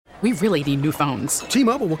We really need new phones.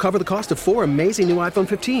 T-Mobile will cover the cost of 4 amazing new iPhone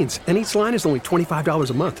 15s, and each line is only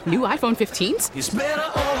 $25 a month. New iPhone 15s? It's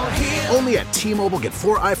better over here. Only at T-Mobile, get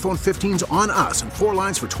 4 iPhone 15s on us and 4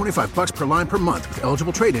 lines for $25 per line per month with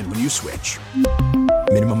eligible trade-in when you switch.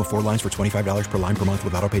 Minimum of 4 lines for $25 per line per month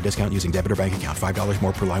with autopay discount using debit or bank account. $5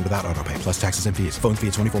 more per line without autopay, plus taxes and fees. Phone fee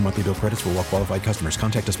at 24 monthly bill credits for well-qualified customers.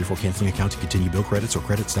 Contact us before canceling account to continue bill credits or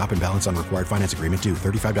credit stop and balance on required finance agreement due.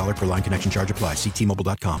 $35 per line connection charge applies. See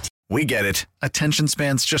T-Mobile.com. We get it. Attention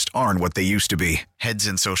spans just aren't what they used to be. Heads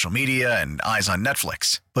in social media and eyes on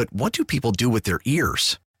Netflix. But what do people do with their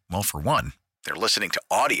ears? Well, for one, they're listening to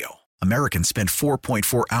audio. Americans spend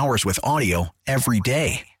 4.4 hours with audio every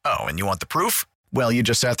day. Oh, and you want the proof? Well, you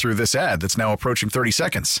just sat through this ad that's now approaching 30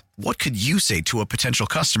 seconds. What could you say to a potential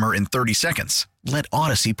customer in 30 seconds? Let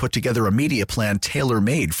Odyssey put together a media plan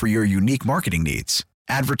tailor-made for your unique marketing needs.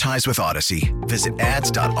 Advertise with Odyssey. Visit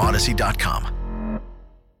ads.odyssey.com.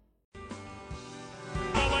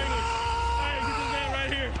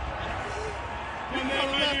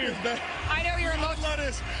 I know you're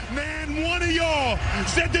emotional. Man, one of y'all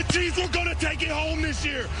said the Chiefs were going to take it home this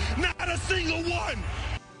year. Not a single one.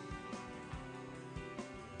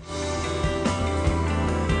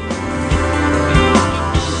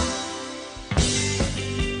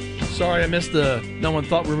 Sorry, I missed the no one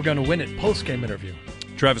thought we were going to win it post-game interview.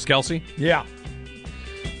 Travis Kelce? Yeah.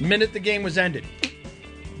 The minute the game was ended.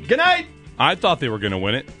 Good night! I thought they were going to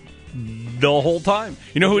win it the whole time.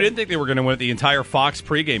 You know who didn't think they were going to win it? The entire Fox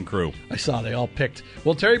pregame crew. I saw they all picked.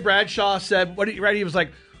 Well, Terry Bradshaw said, he was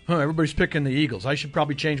like, everybody's picking the Eagles. I should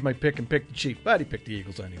probably change my pick and pick the Chiefs. But he picked the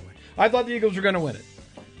Eagles anyway. I thought the Eagles were going to win it.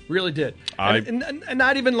 Really did. And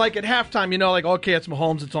not even like at halftime, okay, it's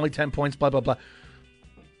Mahomes, it's only 10 points, blah, blah, blah.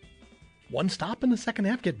 One stop in the second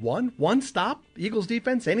half? Get one? One stop? Eagles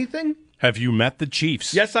defense? Anything? Have you met the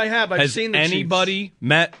Chiefs? Yes, I have. I've seen the Chiefs. Has anybody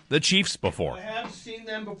met the Chiefs before? I have seen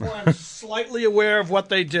them before. I'm slightly aware of what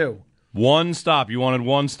they do. One stop. You wanted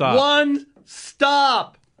one stop. One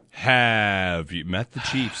stop. Have you met the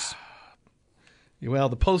Chiefs? Well,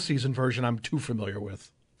 the postseason version I'm too familiar with.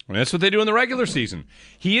 And that's what they do in the regular season.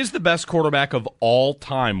 He is the best quarterback of all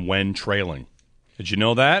time when trailing. Did you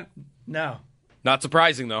know that? No. Not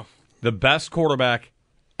surprising, though. The best quarterback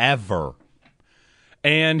ever.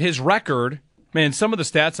 And his record, man, some of the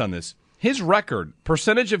stats on this, his record,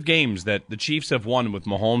 percentage of games that the Chiefs have won with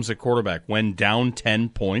Mahomes at quarterback when down 10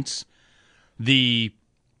 points, I'm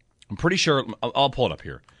pretty sure, I'll pull it up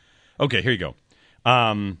here. Okay, here you go.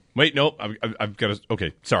 Wait, nope, I've got to,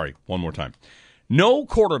 okay, sorry, one more time. No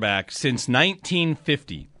quarterback since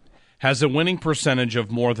 1950 has a winning percentage of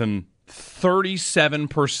more than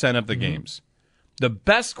 37% of the games. The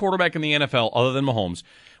best quarterback in the NFL, other than Mahomes,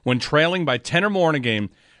 when trailing by 10 or more in a game,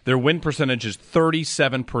 their win percentage is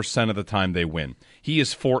 37% of the time they win. He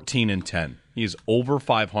is 14-10. He is over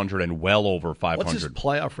 500 and well over 500. What's his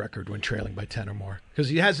playoff record when trailing by 10 or more?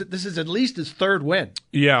 Because this is at least his third win.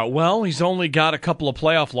 Yeah, well, he's only got a couple of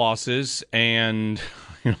playoff losses, and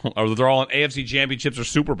they're all in AFC championships or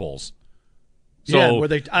Super Bowls. So yeah, were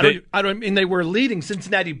they? I don't mean they were leading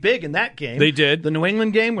Cincinnati big in that game. They did. The New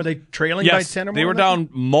England game, were they trailing by 10 or more? They were down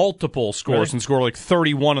multiple scores and scored like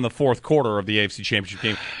 31 in the fourth quarter of the AFC Championship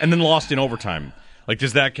game and then lost in overtime. Like,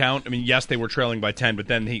 does that count? I mean, yes, they were trailing by 10, but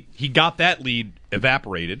then he got that lead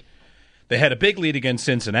evaporated. They had a big lead against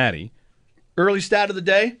Cincinnati. Early stat of the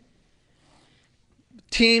day.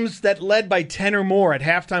 Teams that led by 10 or more at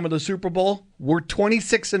halftime of the Super Bowl were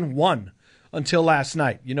 26-1 until last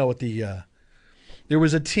night. You know what there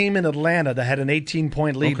was a team in Atlanta that had an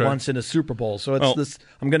 18-point lead once in a Super Bowl. So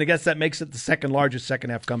I'm going to guess that makes it the second largest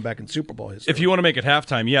second-half comeback in Super Bowl history. If you want to make it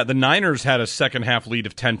halftime, yeah, the Niners had a second-half lead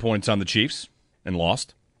of 10 points on the Chiefs and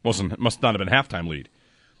lost. Must not have been halftime lead.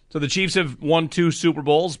 So the Chiefs have won 2 Super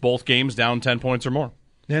Bowls, both games down 10 points or more.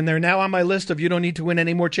 And they're now on my list of you don't need to win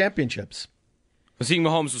any more championships. Seeing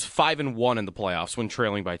Mahomes was 5-1 in the playoffs when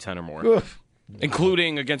trailing by 10 or more. Oof.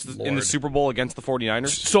 Including in the Super Bowl against the 49ers.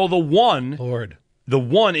 So the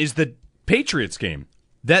one is the Patriots game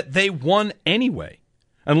that they won anyway,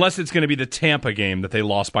 unless it's going to be the Tampa game that they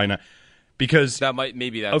lost by 9. Because they're going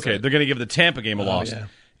to give the Tampa game a loss. Yeah.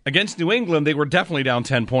 Against New England, they were definitely down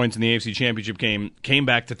 10 points in the AFC Championship game, came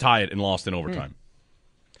back to tie it and lost in overtime.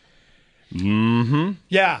 Mm-hmm.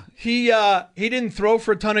 Yeah, he didn't throw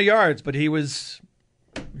for a ton of yards, but he was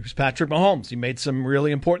Patrick Mahomes. He made some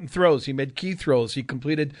really important throws. He made key throws. He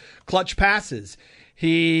completed clutch passes.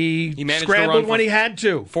 He scrambled when he had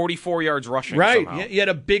to. 44 yards rushing. Right. Somehow. He had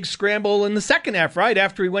a big scramble in the second half, right?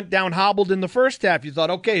 After he went down hobbled in the first half. You thought,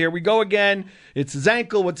 okay, here we go again. It's his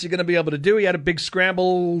ankle. What's he going to be able to do? He had a big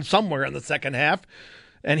scramble somewhere in the second half.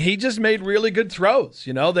 And he just made really good throws.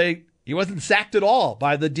 He wasn't sacked at all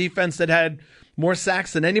by the defense that had more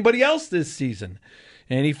sacks than anybody else this season.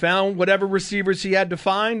 And he found whatever receivers he had to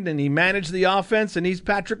find, and he managed the offense, and he's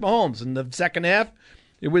Patrick Mahomes. In the second half,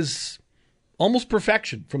 it was almost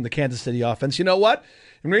perfection from the Kansas City offense. You know what?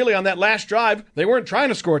 And really, on that last drive, they weren't trying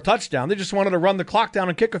to score a touchdown. They just wanted to run the clock down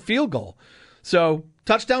and kick a field goal. So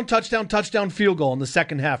touchdown, field goal in the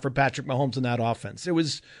second half for Patrick Mahomes in that offense. It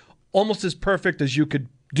was almost as perfect as you could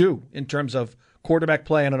do in terms of quarterback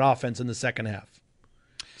play and an offense in the second half.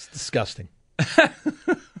 It's disgusting.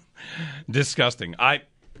 Disgusting. I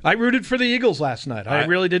rooted for the Eagles last night. I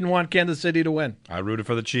really didn't want Kansas City to win. I rooted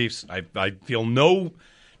for the Chiefs. I feel no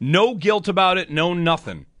guilt about it, no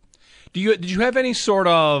nothing. Did you have any sort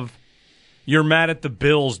of you're mad at the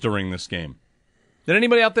Bills during this game? Did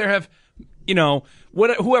anybody out there have,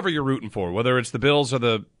 whoever you're rooting for, whether it's the Bills or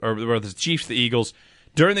the Chiefs, the Eagles,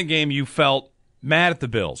 during the game you felt mad at the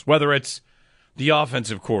Bills, whether it's the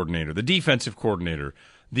offensive coordinator, the defensive coordinator,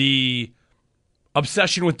 the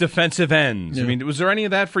obsession with defensive ends. Yeah. I mean, was there any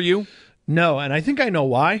of that for you? No, and I think I know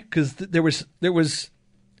why, because they were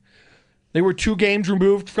 2 games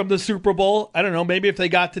removed from the Super Bowl. I don't know, maybe if they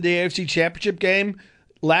got to the AFC Championship game.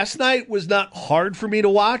 Last night was not hard for me to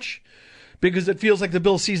watch because it feels like the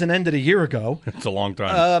Bills season ended a year ago. It's a long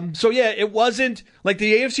time. It wasn't like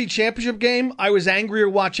the AFC Championship game. I was angrier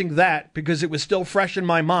watching that because it was still fresh in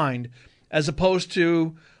my mind as opposed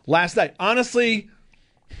to last night. Honestly,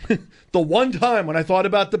 the one time when I thought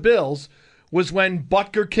about the Bills was when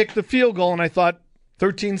Butker kicked the field goal, and I thought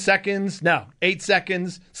 13 seconds, no, 8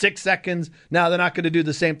 seconds, 6 seconds. Now they're not going to do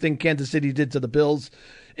the same thing Kansas City did to the Bills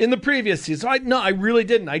in the previous season. I really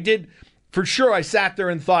didn't. I did, for sure, I sat there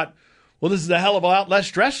and thought, well, this is a hell of a lot less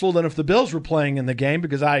stressful than if the Bills were playing in the game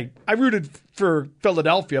because I rooted for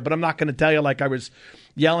Philadelphia, but I'm not going to tell you like I was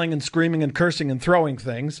yelling and screaming and cursing and throwing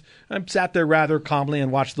things. I sat there rather calmly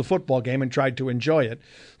and watched the football game and tried to enjoy it.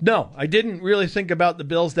 No, I didn't really think about the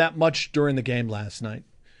Bills that much during the game last night.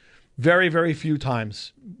 Very, very few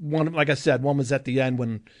times. One, like I said, one was at the end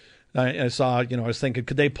when I saw, I was thinking,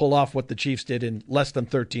 could they pull off what the Chiefs did in less than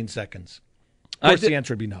 13 seconds? Of course, the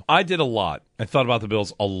answer would be no. I did a lot. I thought about the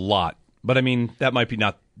Bills a lot. But, I mean, that might be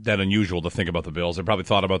not that unusual to think about the Bills. I probably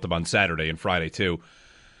thought about them on Saturday and Friday, too.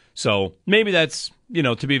 So maybe that's,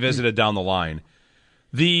 to be visited down the line.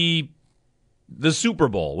 The Super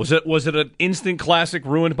Bowl, was it an instant classic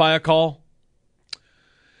ruined by a call?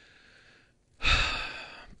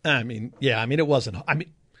 It wasn't.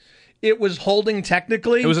 It was holding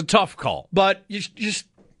technically. It was a tough call. But you just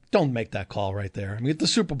don't make that call right there. At the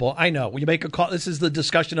Super Bowl, I know. When you make a call, this is the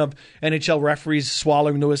discussion of NHL referees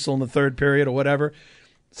swallowing the whistle in the third period or whatever.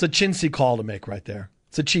 It's a chintzy call to make right there.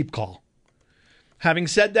 It's a cheap call. Having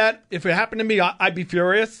said that, if it happened to me, I'd be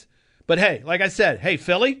furious. But hey, like I said,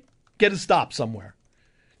 Philly, get a stop somewhere.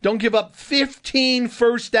 Don't give up 15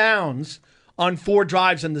 first downs on 4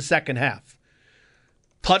 drives in the second half.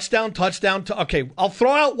 Touchdown. Okay, I'll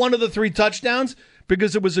throw out one of the 3 touchdowns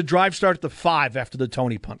because it was a drive start at the 5 after the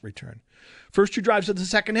Tony punt return. First 2 drives of the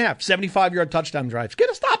second half, 75-yard touchdown drives.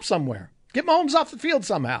 Get a stop somewhere. Get Mahomes off the field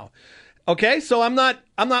somehow. Okay, so I'm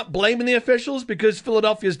not blaming the officials because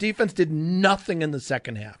Philadelphia's defense did nothing in the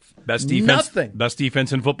second half. Best defense. Nothing. Best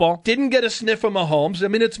defense in football. Didn't get a sniff of Mahomes.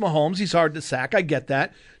 It's Mahomes. He's hard to sack. I get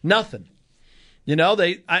that. Nothing.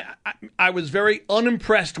 I was very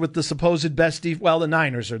unimpressed with the supposed best the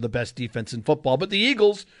Niners are the best defense in football, but the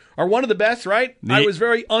Eagles are one of the best, right? I was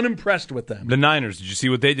very unimpressed with them. The Niners, did you see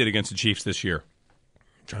what they did against the Chiefs this year?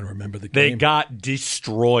 I'm trying to remember the game. They got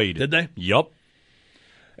destroyed. Did they? Yup.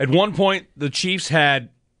 At one point, the Chiefs had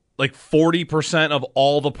like 40% of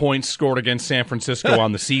all the points scored against San Francisco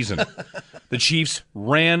on the season. The Chiefs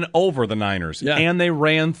ran over the Niners, and they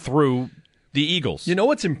ran through the Eagles. You know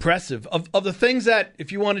what's impressive? Of the things that,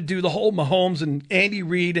 if you want to do the whole Mahomes and Andy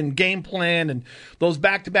Reid and game plan and those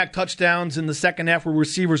back-to-back touchdowns in the second half where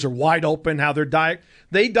receivers are wide open, how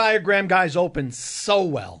they diagram guys open so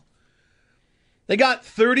well. They got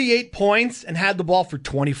 38 points and had the ball for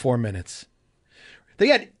 24 minutes. They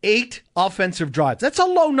had 8 offensive drives. That's a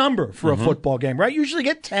low number for a football game, right? You usually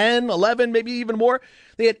get 10, 11, maybe even more.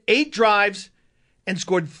 They had 8 drives and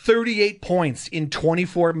scored 38 points in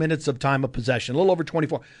 24 minutes of time of possession, a little over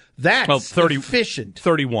 24. That's efficient.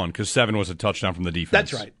 31, because 7 was a touchdown from the defense.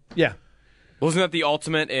 That's right, yeah. Wasn't that the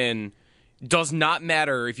ultimate in does not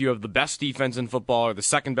matter if you have the best defense in football or the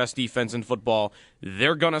second best defense in football,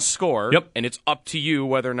 they're going to score, and it's up to you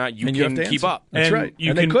whether or not you can keep up. That's right,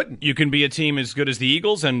 they couldn't. You can be a team as good as the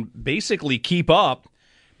Eagles and basically keep up,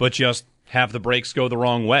 but just have the breaks go the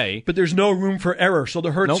wrong way. But there's no room for error, so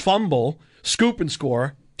the Hurts fumble, scoop and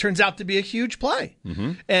score, turns out to be a huge play.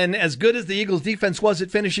 And as good as the Eagles' defense was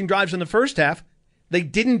at finishing drives in the first half, they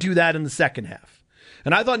didn't do that in the second half.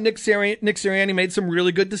 And I thought Nick Sirianni made some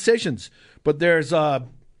really good decisions. But there's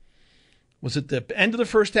was it the end of the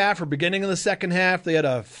first half or beginning of the second half? They had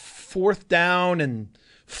a 4th down and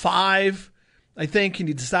 5, I think, and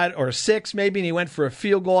he decided, or 6 maybe, and he went for a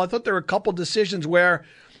field goal. I thought there were a couple decisions where,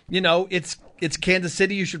 it's Kansas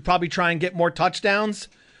City. You should probably try and get more touchdowns.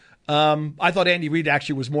 I thought Andy Reid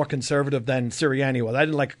actually was more conservative than Sirianni was. I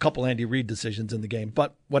didn't like a couple Andy Reid decisions in the game,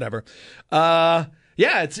 but whatever.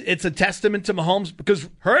 It's a testament to Mahomes because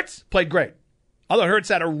Hurts played great. I thought Hurts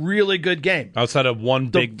had a really good game. Outside of one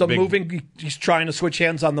big moving, he's trying to switch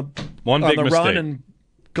hands on the mistake. Run and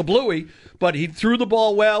kablooey, but he threw the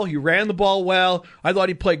ball well. He ran the ball well. I thought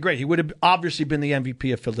he played great. He would have obviously been the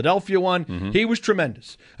MVP of Philadelphia one. He was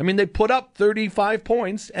tremendous. I mean, they put up 35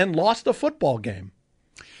 points and lost a football game.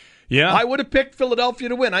 Yeah. I would have picked Philadelphia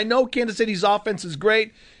to win. I know Kansas City's offense is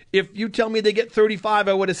great. If you tell me they get 35,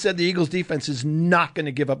 I would have said the Eagles' defense is not going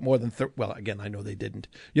to give up more than 30. Well, again, I know they didn't.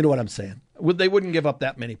 You know what I'm saying. They wouldn't give up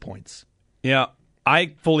that many points. Yeah,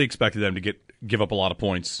 I fully expected them to give up a lot of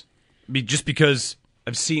points. Just because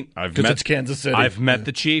it's Kansas City. I've met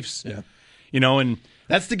the Chiefs. Yeah. And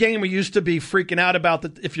that's the game we used to be freaking out about.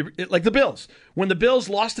 Like the Bills. When the Bills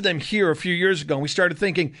lost to them here a few years ago, and we started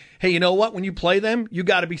thinking, hey, you know what? When you play them, you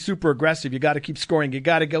got to be super aggressive. You got to keep scoring. You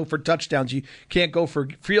got to go for touchdowns. You can't go for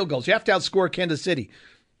field goals. You have to outscore Kansas City.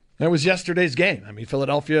 That was yesterday's game. I mean,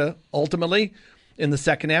 Philadelphia ultimately in the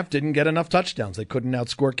second half didn't get enough touchdowns. They couldn't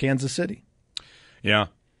outscore Kansas City. Yeah.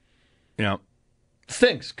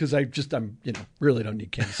 Stinks because I'm really don't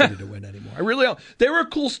need Kansas City to win anymore. I really don't. They were a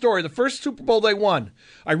cool story. The first Super Bowl they won,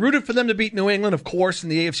 I rooted for them to beat New England, of course, in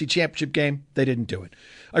the AFC Championship game. They didn't do it.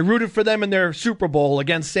 I rooted for them in their Super Bowl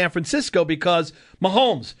against San Francisco because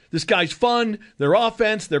Mahomes, this guy's fun, their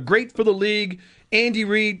offense, they're great for the league. Andy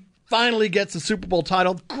Reid finally gets a Super Bowl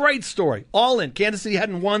title. Great story. All in. Kansas City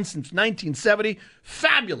hadn't won since 1970.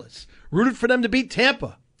 Fabulous. Rooted for them to beat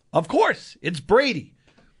Tampa. Of course, it's Brady.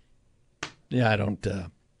 Yeah, I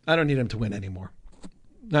don't need him to win anymore.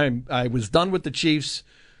 I was done with the Chiefs.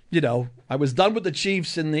 I was done with the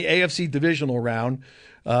Chiefs in the AFC divisional round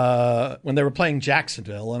when they were playing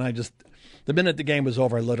Jacksonville, and the minute the game was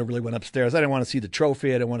over, I literally went upstairs. I didn't want to see the trophy.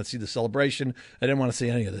 I didn't want to see the celebration. I didn't want to see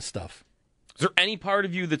any of this stuff. Is there any part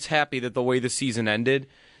of you that's happy that the way the season ended,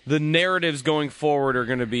 the narratives going forward are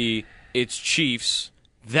going to be it's Chiefs,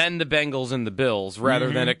 then the Bengals and the Bills,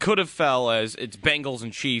 rather than it could have fell as it's Bengals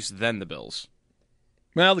and Chiefs, then the Bills?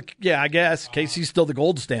 Well, I guess KC's still the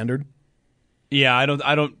gold standard. Yeah,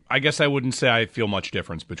 I guess I wouldn't say I feel much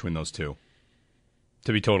difference between those two,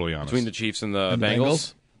 to be totally honest. Between the Chiefs and the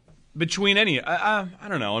Bengals? Between any, I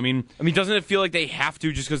don't know. I mean, doesn't it feel like they have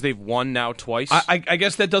to just because they've won now twice? I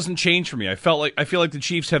guess that doesn't change for me. I feel like the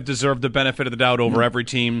Chiefs have deserved the benefit of the doubt over every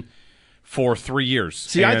team for 3 years.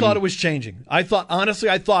 See, I thought it was changing. I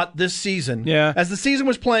thought this season, as the season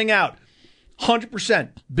was playing out, 100%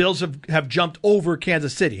 Bills have jumped over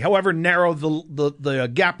Kansas City. However narrow the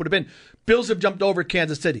gap would have been, Bills have jumped over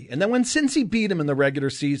Kansas City. And then when Cincy beat them in the regular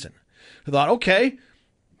season, I thought, okay,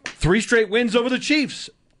 3 straight wins over the Chiefs.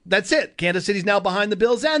 That's it. Kansas City's now behind the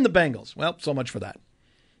Bills and the Bengals. Well, so much for that.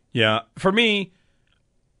 Yeah, for me,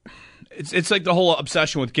 it's like the whole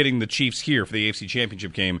obsession with getting the Chiefs here for the AFC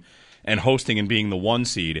Championship game and hosting and being the 1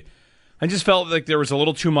 seed. I just felt like there was a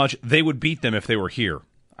little too much. They would beat them if they were here.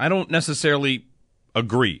 I don't necessarily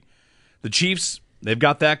agree. The Chiefs, they've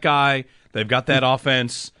got that guy, they've got that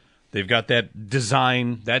offense, they've got that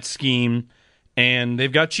design, that scheme, and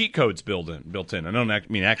they've got cheat codes built in. I don't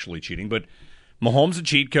mean actually cheating, but Mahomes a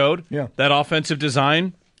cheat code. Yeah. That offensive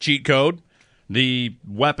design, cheat code. The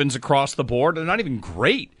weapons across the board, they're not even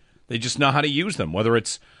great. They just know how to use them, whether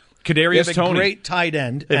it's Kadarius Toney. Great tight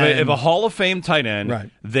end. They have a Hall of Fame tight end. Right.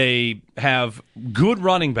 They have good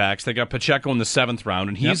running backs. They got Pacheco in the 7th round,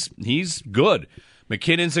 and he's good.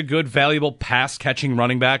 McKinnon's a good, valuable pass-catching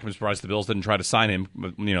running back. I'm surprised the Bills didn't try to sign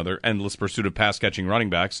him. Their endless pursuit of pass-catching running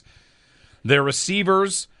backs. Their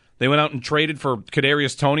receivers, they went out and traded for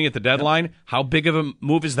Kadarius Toney at the deadline. Yep. How big of a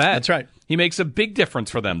move is that? That's right. He makes a big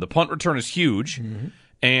difference for them. The punt return is huge. Mm-hmm.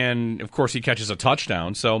 And, of course, he catches a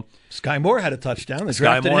touchdown. So Sky Moore had a touchdown.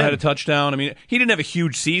 Sky Moore had a touchdown. I mean, he didn't have a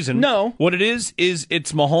huge season. No. What it is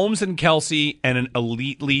it's Mahomes and Kelsey and an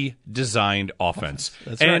elitely designed offense.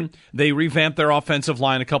 That's and right. They revamped their offensive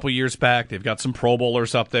line a couple years back. They've got some Pro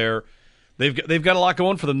Bowlers up there. They've got a lot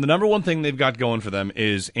going for them. The number one thing they've got going for them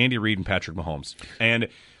is Andy Reid and Patrick Mahomes. And,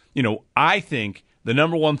 I think the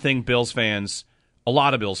number one thing a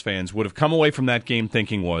lot of Bills fans would have come away from that game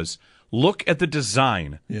thinking was, look at the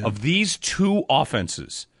design of these two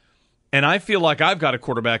offenses. And I feel like I've got a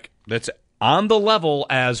quarterback that's on the level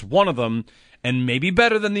as one of them and maybe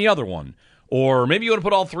better than the other one. Or maybe you want to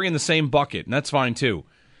put all three in the same bucket, and that's fine too.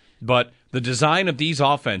 But the design of these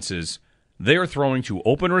offenses, they're throwing to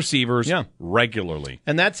open receivers regularly.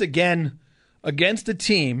 And that's, again, against a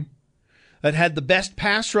team that had the best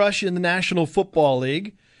pass rush in the National Football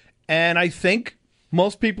League. And I think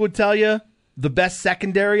most people would tell you the best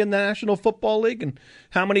secondary in the National Football League. And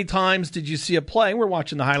how many times did you see a play? We're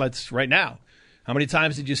watching the highlights right now. How many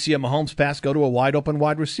times did you see a Mahomes pass go to a wide-open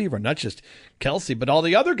wide receiver? Not just Kelsey, but all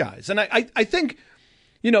the other guys. And I think,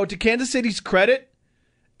 to Kansas City's credit,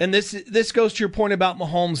 and this goes to your point about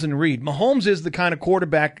Mahomes and Reed. Mahomes is the kind of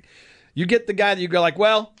quarterback, you get the guy that you go like,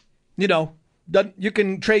 well, you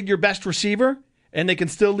can trade your best receiver, and they can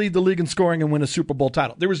still lead the league in scoring and win a Super Bowl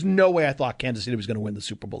title. There was no way I thought Kansas City was going to win the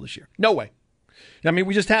Super Bowl this year. No way. I mean,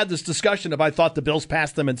 we just had this discussion of I thought the Bills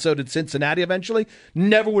passed them and so did Cincinnati eventually.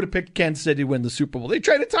 Never would have picked Kansas City to win the Super Bowl. They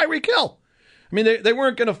traded Tyreek Hill. I mean, they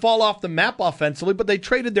weren't going to fall off the map offensively, but they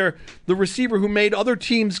traded the receiver who made other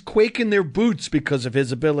teams quake in their boots because of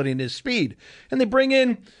his ability and his speed. And they bring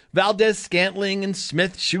in Valdez-Scantling and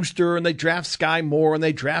Smith-Schuster, and they draft Sky Moore, and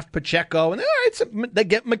they draft Pacheco, and they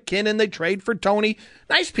get McKinnon, they trade for Tony.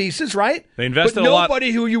 Nice pieces, right? They invested a lot. But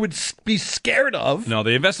nobody who you would be scared of. No,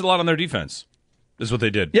 they invested a lot on their defense. Is what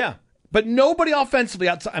they did. Yeah, but nobody offensively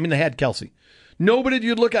outside. I mean, they had Kelsey. Nobody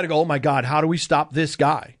you'd look at and go, oh, my God, how do we stop this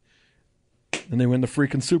guy? And they win the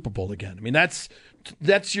freaking Super Bowl again. I mean,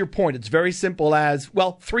 that's your point. It's very simple as,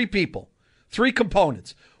 well, three people, three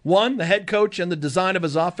components. One, the head coach and the design of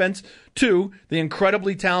his offense. Two, the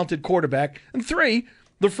incredibly talented quarterback. And three,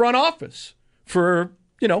 the front office for,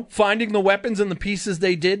 finding the weapons and the pieces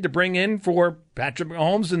they did to bring in for Patrick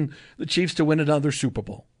Mahomes and the Chiefs to win another Super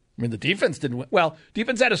Bowl. I mean, the defense didn't win. Well,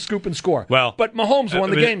 defense had a scoop and score. Well, but Mahomes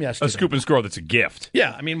won the game yesterday. A scoop and score that's a gift.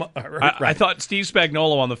 Yeah, I mean, right. I thought Steve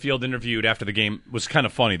Spagnuolo on the field interviewed after the game was kind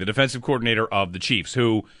of funny, the defensive coordinator of the Chiefs,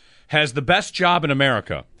 who has the best job in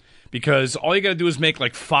America because all you got to do is make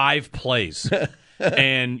like 5 plays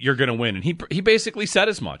and you're going to win. And he basically said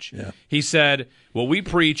as much. Yeah. He said, what we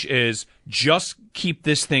preach is just keep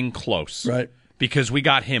this thing close. Right. Because we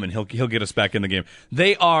got him and he'll get us back in the game.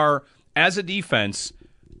 They are, as a defense,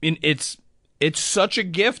 it's such a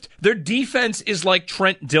gift. Their defense is like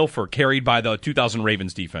Trent Dilfer carried by the 2000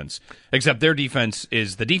 Ravens defense, except their defense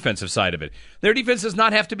is the defensive side of it. Their defense does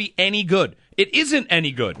not have to be any good. It isn't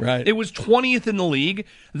any good. Right. It was 20th in the league.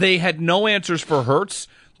 They had no answers for Hurts.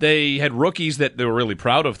 They had rookies that they were really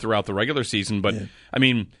proud of throughout the regular season, but I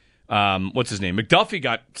mean, what's his name? McDuffie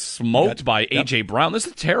got smoked by A.J. Brown. This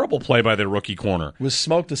is a terrible play by their rookie corner. Was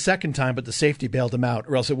smoked the second time, but the safety bailed him out,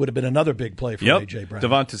 or else it would have been another big play for A.J. Brown.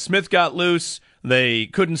 Devonta Smith got loose. They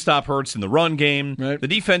couldn't stop Hurts in the run game. Right. The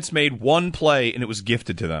defense made one play, and it was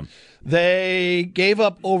gifted to them. They gave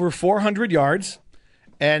up over 400 yards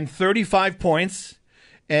and 35 points,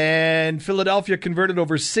 and Philadelphia converted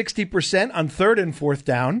over 60% on 3rd and 4th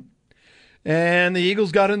down. And the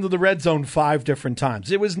Eagles got into the red zone 5 different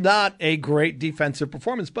times. It was not a great defensive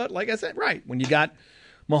performance, but like I said, right, when you got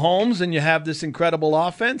Mahomes and you have this incredible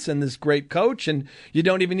offense and this great coach, and you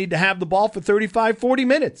don't even need to have the ball for 35, 40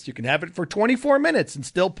 minutes. You can have it for 24 minutes and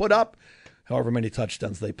still put up however many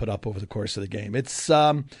touchdowns they put up over the course of the game. It's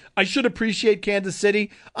I should appreciate Kansas City.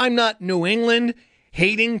 I'm not New England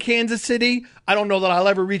hating Kansas City. I don't know that I'll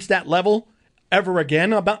ever reach that level ever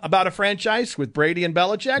again about a franchise with Brady and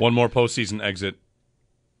Belichick. One more postseason exit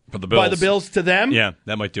for the Bills. By the Bills to them? Yeah,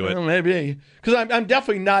 that might do it. Well, maybe. Because I'm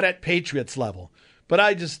definitely not at Patriots level. But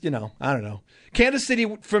I just, I don't know. Kansas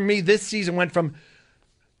City, for me, this season went from,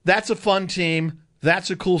 that's a fun team, that's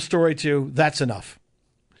a cool story too, that's enough.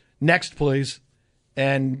 Next, please.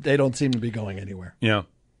 And they don't seem to be going anywhere. Yeah.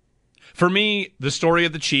 For me, the story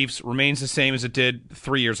of the Chiefs remains the same as it did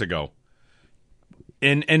 3 years ago.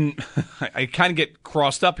 And I kind of get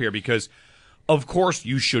crossed up here because, of course,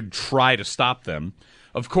 you should try to stop them.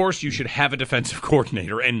 Of course, you should have a defensive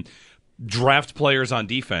coordinator and draft players on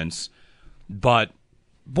defense. But,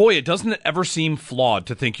 boy, doesn't it ever seem flawed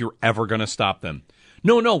to think you're ever going to stop them.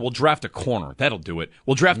 No, we'll draft a corner. That'll do it.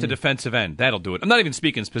 We'll draft a defensive end. That'll do it. I'm not even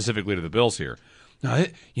speaking specifically to the Bills here. No,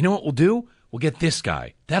 you know what we'll do? We'll get this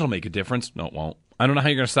guy. That'll make a difference. No, it won't. I don't know how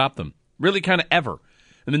you're going to stop them. Really, kind of ever.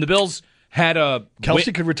 I mean, the Bills had a...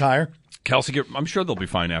 Kelsey could retire. I'm sure they'll be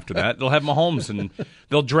fine after that. They'll have Mahomes, and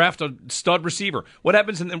they'll draft a stud receiver. What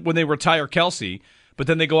happens when they retire Kelsey, but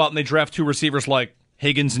then they go out and they draft 2 receivers like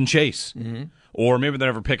Higgins and Chase? Mm-hmm. Or maybe they're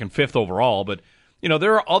never picking 5th overall, but...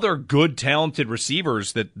 there are other good, talented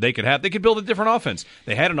receivers that they could have. They could build a different offense.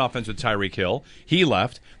 They had an offense with Tyreek Hill. He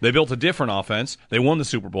left. They built a different offense. They won the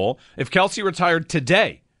Super Bowl. If Kelsey retired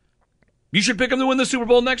today, You should pick him to win the Super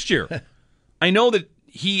Bowl next year. I know that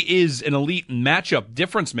he is an elite matchup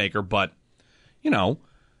difference maker, but,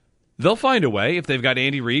 they'll find a way if they've got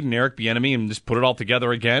Andy Reid and Eric Bieniemy and just put it all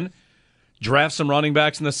together again. Draft some running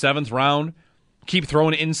backs in the 7th round. Keep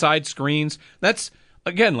throwing inside screens. That's,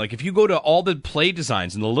 again, like if you go to all the play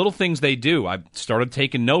designs and the little things they do, I've started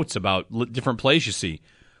taking notes about different plays you see.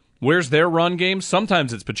 Where's their run game?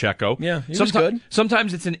 Sometimes it's Pacheco. Yeah, he was good.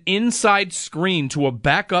 Sometimes it's an inside screen to a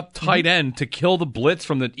backup tight end to kill the blitz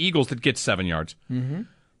from the Eagles that gets 7 yards. Mm-hmm.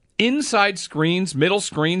 Inside screens, middle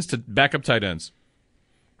screens to backup tight ends.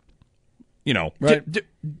 Right.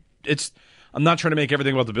 It's. I'm not trying to make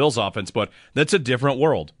everything about the Bills' offense, but that's a different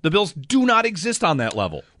world. The Bills do not exist on that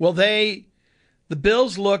level. Well, the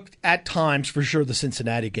Bills looked at times, for sure, the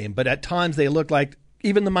Cincinnati game, but at times they looked like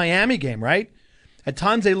even the Miami game, right? At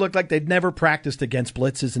times they looked like they'd never practiced against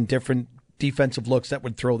blitzes and different defensive looks that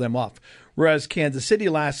would throw them off. Whereas Kansas City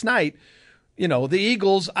last night, the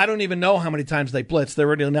Eagles, I don't even know how many times they blitzed. They're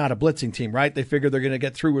really not a blitzing team, right? They figure they're going to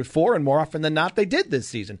get through with 4, and more often than not, they did this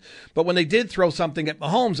season. But when they did throw something at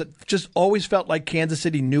Mahomes, it just always felt like Kansas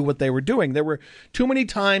City knew what they were doing. There were too many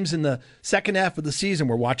times in the second half of the season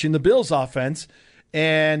we're watching the Bills offense,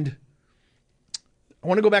 and I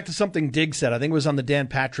want to go back to something Diggs said. I think it was on the Dan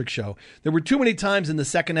Patrick show. There were too many times in the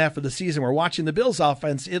second half of the season we're watching the Bills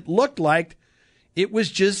offense. It looked like it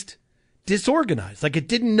was just disorganized, like it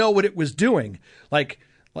didn't know what it was doing, like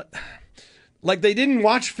they didn't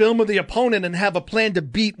watch film of the opponent and have a plan to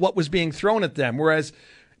beat what was being thrown at them. Whereas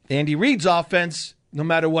Andy Reid's offense, no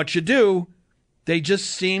matter what you do, they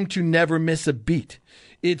just seem to never miss a beat.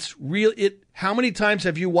 It's real. How many times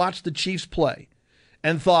have you watched the Chiefs play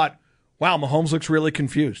and thought, wow, Mahomes looks really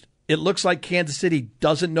confused? It looks like Kansas City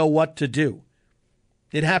doesn't know what to do.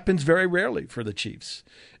 It happens very rarely for the Chiefs.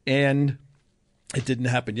 And it didn't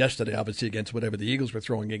happen yesterday, obviously, against whatever the Eagles were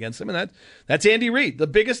throwing against them. And that's Andy Reid. The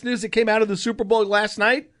biggest news that came out of the Super Bowl last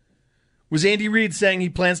night was Andy Reid saying he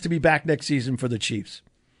plans to be back next season for the Chiefs.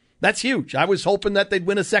 That's huge. I was hoping that they'd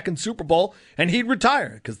win a second Super Bowl and he'd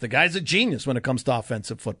retire because the guy's a genius when it comes to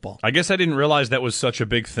offensive football. I guess I didn't realize that was such a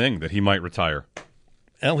big thing that he might retire.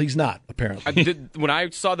 Well, he's not, apparently. When I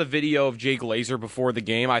saw the video of Jay Glazer before the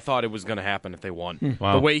game, I thought it was going to happen if they won.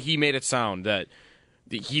 Wow. The way he made it sound, that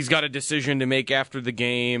he's got a decision to make after the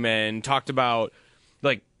game, and talked about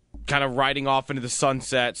kind of riding off into the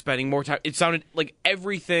sunset, spending more time. It sounded like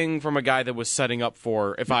everything from a guy that was setting up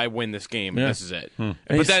for, if I win this game, this is it.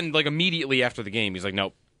 But then immediately after the game, he's like,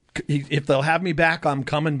 nope. If they'll have me back, I'm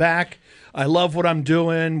coming back. I love what I'm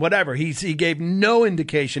doing, whatever. He gave no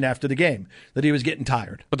indication after the game that he was getting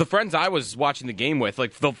tired. But the friends I was watching the game with,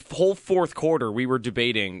 the whole fourth quarter, we were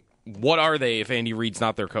debating, what are they if Andy Reid's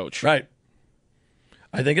not their coach? Right.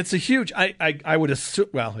 I think it's a huge. I would assume.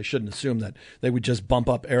 Well, I shouldn't assume that they would just bump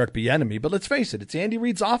up Eric Bieniemy, but let's face it, it's Andy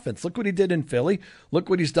Reid's offense. Look what he did in Philly. Look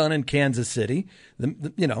what he's done in Kansas City.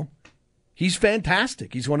 He's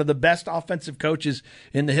fantastic. He's one of the best offensive coaches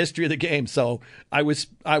in the history of the game. So I was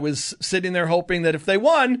sitting there hoping that if they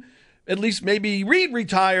won, at least maybe Reid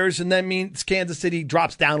retires, and that means Kansas City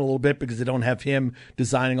drops down a little bit because they don't have him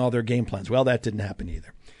designing all their game plans. Well, that didn't happen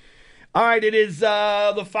either. All right, it is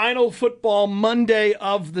the final football Monday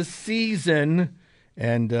of the season,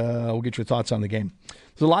 and we'll get your thoughts on the game.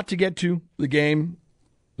 There's a lot to get to. The game,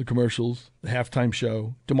 the commercials, the halftime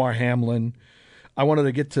show, Damar Hamlin. I wanted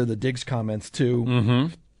to get to the Diggs comments, too. Mm-hmm.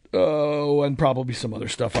 Oh, and probably some other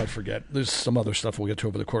stuff I forget. There's some other stuff we'll get to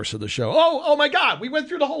over the course of the show. Oh my God, we went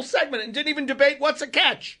through the whole segment and didn't even debate what's a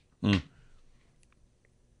catch. The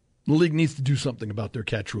league needs to do something about their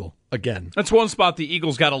catch rule again. That's one spot the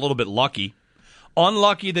Eagles got a little bit lucky.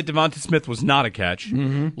 Unlucky that Devonta Smith was not a catch.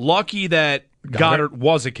 Mm-hmm. Lucky that Goddard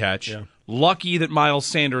was a catch. Yeah. Lucky that Miles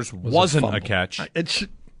Sanders wasn't a catch.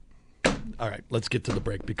 All right, let's get to the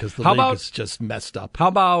break because the league is just messed up. How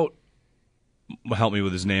about, help me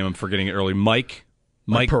with his name, I'm forgetting it early, Mike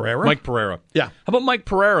Pereira? Mike Pereira. Yeah. How about Mike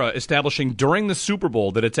Pereira establishing during the Super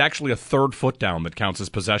Bowl that it's actually a third foot down that counts as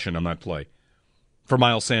possession on that play? For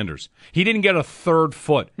Miles Sanders. He didn't get a third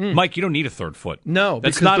foot. Mike, you don't need a third foot. No,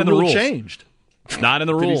 that's because not in the rules. Changed. It's not in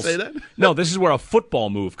the rules. Did he say that? No, this is where a football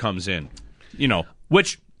move comes in.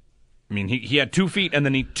 Which, I mean, he had 2 feet and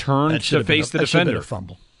then he turned to face the defender. That should have been a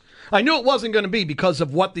fumble. I knew it wasn't going to be because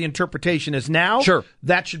of what the interpretation is now. Sure.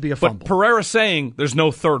 That should be a fumble. But Pereira saying there's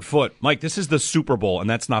no third foot. Mike, this is the Super Bowl, and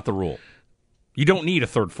that's not the rule. You don't need a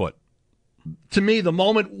third foot. To me, the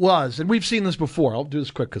moment was, and we've seen this before. I'll do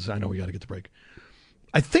this quick because I know we got to get the break.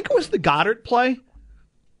 I think it was the Goddard play.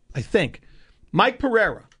 Mike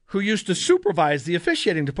Pereira, who used to supervise the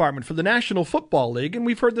officiating department for the National Football League, and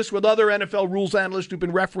we've heard this with other NFL rules analysts who've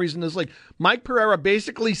been referees in this league. Mike Pereira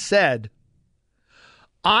basically said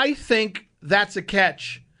I think that's a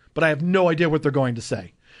catch, but I have no idea what they're going to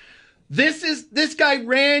say. This guy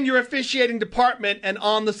ran your officiating department, and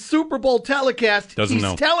on the Super Bowl telecast,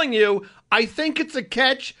 he's telling you, I think it's a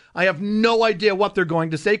catch. I have no idea what they're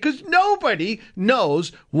going to say because nobody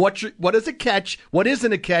knows what is a catch, what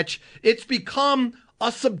isn't a catch. It's become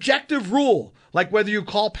a subjective rule, like whether you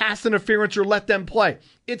call pass interference or let them play.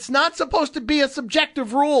 It's not supposed to be a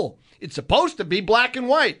subjective rule. It's supposed to be black and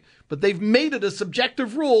white, but they've made it a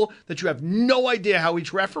subjective rule that you have no idea how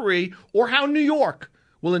each referee or how New York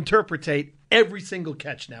will interpretate every single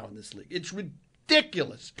catch now in this league. It's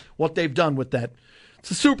ridiculous what they've done with that. It's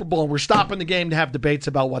the Super Bowl, and we're stopping the game to have debates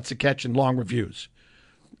about what's a catch and long reviews.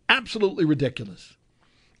 Absolutely ridiculous.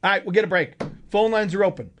 All right, we'll get a break. Phone lines are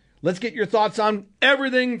open. Let's get your thoughts on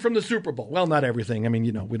everything from the Super Bowl. Well, not everything. I mean,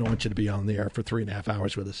 we don't want you to be on the air for 3.5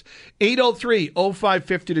 hours with us.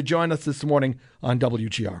 803-0550 to join us this morning on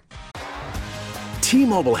WGR.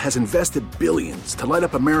 T-Mobile has invested billions to light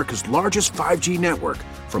up America's largest 5G network,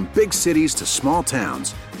 from big cities to small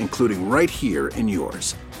towns, including right here in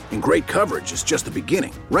yours. And great coverage is just the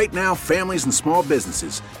beginning. Right now, families and small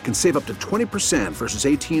businesses can save up to 20% versus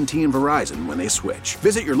AT&T and Verizon when they switch.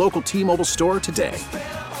 Visit your local T-Mobile store today.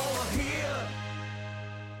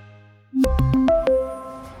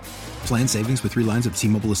 Plan savings with 3 lines of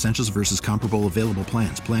T-Mobile Essentials versus comparable available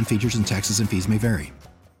plans. Plan features and taxes and fees may vary.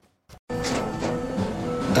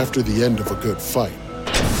 After the end of a good fight,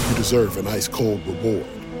 you deserve an ice-cold reward.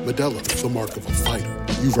 Modelo is the mark of a fighter.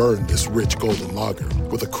 You've earned this rich golden lager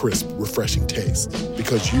with a crisp, refreshing taste.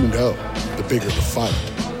 Because you know, the bigger the fight,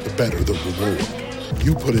 the better the reward.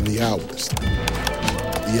 You put in the hours,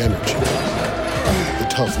 the energy, the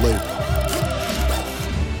tough labor.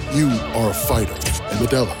 You are a fighter, and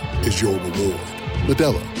Modelo is your reward.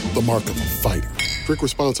 Modelo, the mark of a fighter. Drink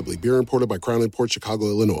responsibly. Beer imported by Crown Imports, Chicago,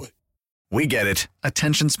 Illinois. We get it.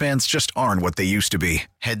 Attention spans just aren't what they used to be.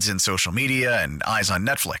 Heads in social media and eyes on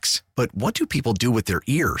Netflix. But what do people do with their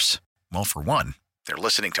ears? Well, for one, they're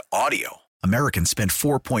listening to audio. Americans spend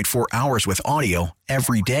 4.4 hours with audio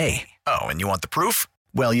every day. Oh, and you want the proof?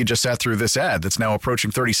 Well, you just sat through this ad that's now approaching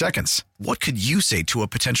 30 seconds. What could you say to a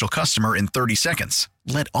potential customer in 30 seconds?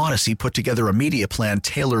 Let Odyssey put together a media plan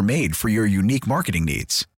tailor-made for your unique marketing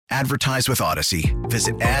needs. Advertise with Odyssey.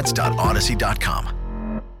 Visit ads.odyssey.com.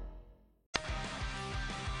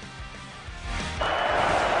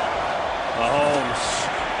 Mahomes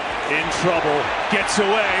in trouble, gets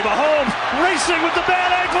away. Mahomes racing with the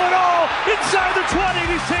bad ankle and all. Inside the 20,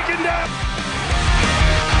 he's taken down.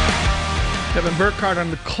 Kevin Burkhardt on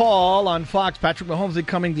the call on Fox. Patrick Mahomes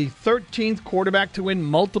becoming the 13th quarterback to win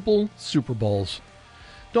multiple Super Bowls.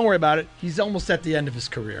 Don't worry about it. He's almost at the end of his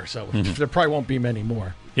career, so there probably won't be many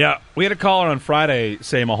more. Yeah, we had a caller on Friday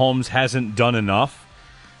say Mahomes hasn't done enough,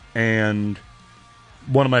 and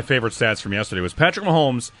one of my favorite stats from yesterday was Patrick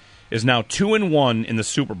Mahomes is now 2-1 in the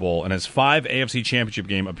Super Bowl and has 5 AFC Championship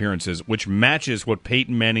game appearances, which matches what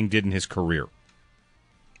Peyton Manning did in his career.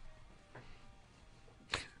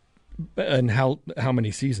 And how many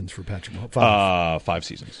seasons for Patrick Mahomes? 5. 5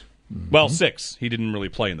 seasons. Mm-hmm. Well, 6. He didn't really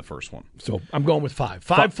play in the first one. So I'm going with 5.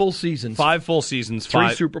 5 full seasons. 5 full seasons.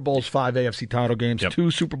 3 Super Bowls, 5 AFC title games, 2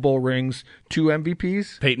 Super Bowl rings, 2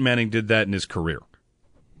 MVPs. Peyton Manning did that in his career.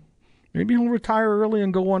 Maybe he'll retire early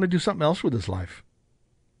and go on to do something else with his life.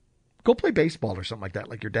 Go play baseball or something like that,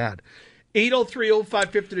 like your dad.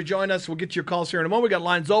 803-0550 to join us. We'll get your calls here in a moment. We got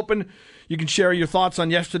lines open. You can share your thoughts on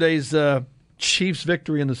yesterday's Chiefs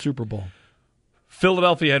victory in the Super Bowl.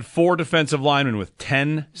 Philadelphia had 4 defensive linemen with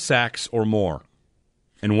 10 sacks or more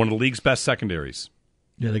in one of the league's best secondaries.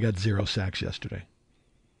 Yeah, they got 0 sacks yesterday.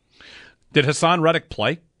 Did Hassan Reddick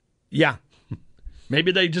play? Yeah.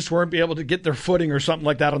 Maybe they just weren't able to get their footing or something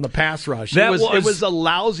like that on the pass rush. It was a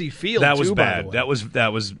lousy field. That was too, bad. By the way.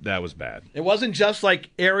 That was bad. It wasn't just like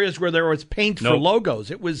areas where there was paint for logos.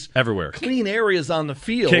 It was everywhere. Clean areas on the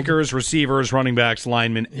field. Kickers, receivers, running backs,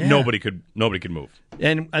 linemen. Yeah. Nobody could move.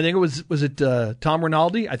 And I think was it Tom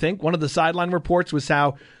Rinaldi? I think one of the sideline reports was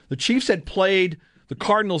how the Chiefs had played the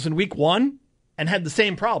Cardinals in Week 1 and had the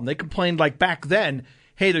same problem. They complained like back then,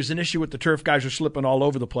 hey, there's an issue with the turf. Guys are slipping all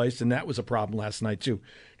over the place, and that was a problem last night, too.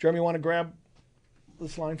 Jeremy, you want to grab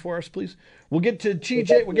this line for us, please? We'll get to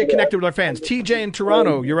TJ. We'll get connected with our fans. TJ in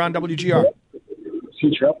Toronto, you're on WGR.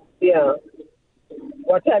 Yeah.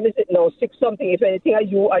 What time is it now? 6-something. If anything,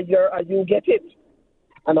 you get it.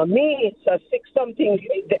 And on me, it's 6-something.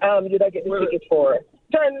 You don't get the ticket for it.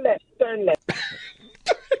 Turn left.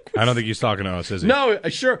 I don't think he's talking to us, is he? No,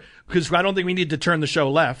 sure, because I don't think we need to turn the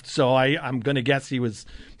show left, so I'm going to guess he was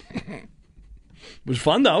was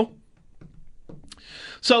fun, though.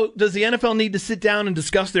 So does the NFL need to sit down and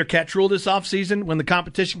discuss their catch rule this offseason when the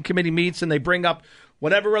competition committee meets and they bring up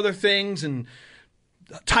whatever other things and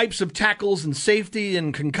types of tackles and safety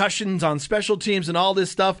and concussions on special teams and all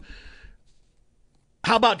this stuff?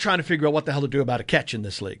 How about trying to figure out what the hell to do about a catch in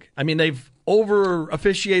this league? I mean, they've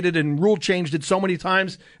over-officiated and rule changed it so many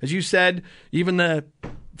times. As you said, even the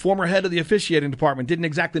former head of the officiating department didn't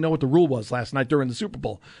exactly know what the rule was last night during the Super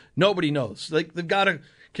Bowl. Nobody knows. They've got to...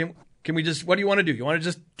 Can we just... What do you want to do? You want to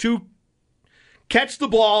just catch the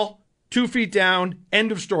ball, 2 feet down,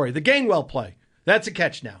 end of story. The Gainwell play. That's a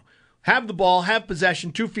catch now. Have the ball, have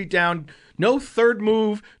possession, 2 feet down, no third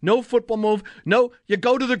move, no football move, no, you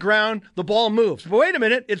go to the ground, the ball moves. But wait a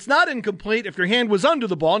minute, it's not incomplete if your hand was under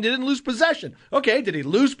the ball and you didn't lose possession. Okay, did he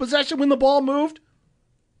lose possession when the ball moved?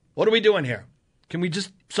 What are we doing here? Can we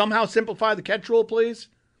just somehow simplify the catch rule, please?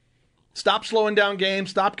 Stop slowing down games,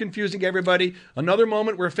 stop confusing everybody. Another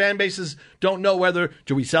moment where fan bases don't know whether,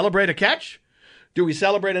 do we celebrate a catch? Do we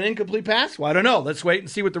celebrate an incomplete pass? Well, I don't know. Let's wait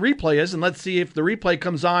and see what the replay is, and let's see if the replay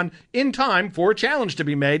comes on in time for a challenge to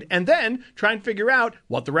be made, and then try and figure out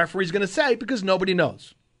what the referee's going to say, because nobody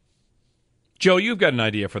knows. Joe, you've got an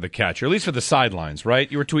idea for the catch, or at least for the sidelines,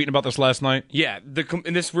 right? You were tweeting about this last night? Yeah,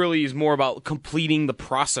 and this really is more about completing the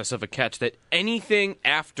process of a catch, that anything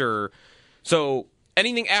after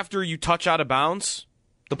you touch out of bounds,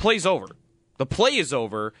 the play's over. The play is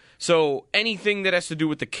over, so anything that has to do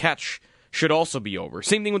with the catch should also be over.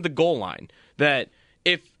 Same thing with the goal line, that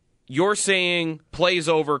if you're saying play is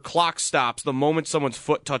over, clock stops the moment someone's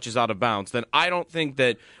foot touches out of bounds, then I don't think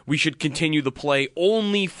that we should continue the play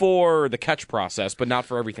only for the catch process, but not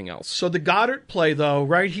for everything else. So the Goddard play, though,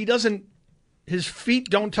 right, his feet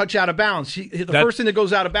don't touch out of bounds. First thing that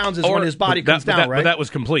goes out of bounds is when his body comes down, right? But that was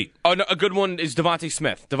complete. Oh, no, a good one is Devontae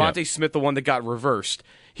Smith. Smith, the one that got reversed.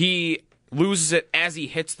 He loses it as he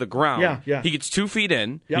hits the ground. Yeah. He gets 2 feet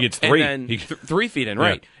in. Yep. He gets 3. And then 3 feet in,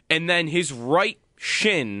 right. Yeah. And then his right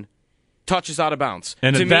shin touches out of bounds.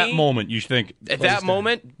 And at that moment, you think... At that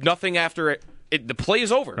moment, nothing after it, the play is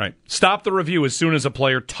over. Right. Stop the review as soon as a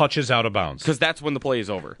player touches out of bounds. Because that's when the play is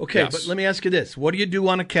over. Okay, yes. But let me ask you this. What do you do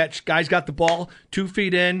on a catch? Guy's got the ball 2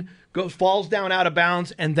 feet in, falls down out of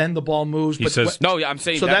bounds, and then the ball moves. I'm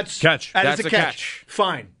saying so that's catch. That's a catch.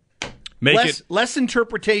 Fine. Less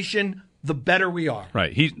interpretation, the better we are.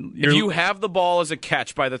 Right. If you have the ball as a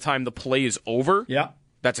catch by the time the play is over,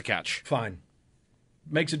 that's a catch. Fine.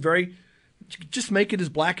 Just make it as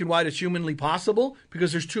black and white as humanly possible,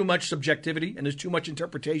 because there's too much subjectivity and there's too much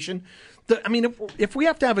interpretation. If we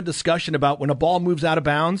have to have a discussion about when a ball moves out of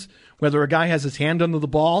bounds, whether a guy has his hand under the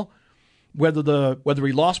ball, whether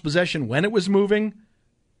he lost possession when it was moving,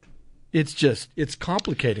 it's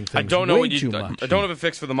complicating things. I don't know too much. I don't have a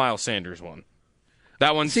fix for the Miles Sanders one.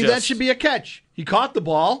 That one's that should be a catch. He caught the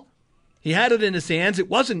ball. He had it in his hands. It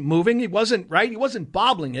wasn't moving. He wasn't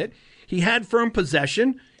bobbling it. He had firm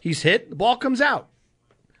possession. He's hit. The ball comes out.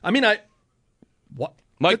 I mean,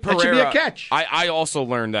 Mike Pereira, that should be a catch. I also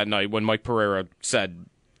learned that night when Mike Pereira said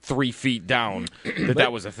 3 feet down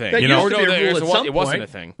that was a thing. It wasn't point, a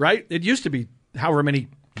thing. Right? It used to be however many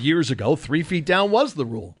years ago, 3 feet down was the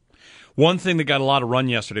rule. One thing that got a lot of run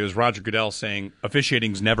yesterday was Roger Goodell saying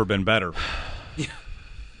officiating's never been better.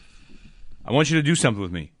 I want you to do something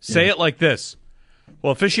with me. Say it like this.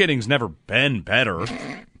 Well, officiating's never been better.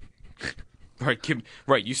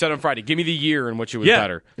 Right. You said on Friday, give me the year in which it was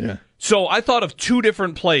better. Yeah. So I thought of 2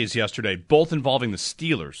 different plays yesterday, both involving the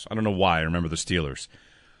Steelers. I don't know why I remember the Steelers.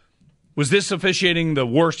 Was this officiating the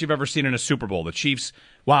worst you've ever seen in a Super Bowl? The Chiefs,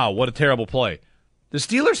 wow, what a terrible play. The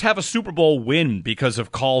Steelers have a Super Bowl win because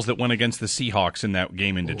of calls that went against the Seahawks in that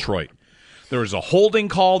game in Detroit. There was a holding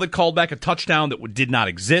call that called back a touchdown that did not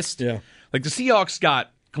exist. Yeah. Like the Seahawks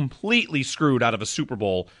got completely screwed out of a Super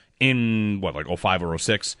Bowl in, 05 or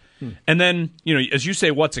 06. And then, as you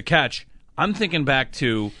say, what's a catch? I'm thinking back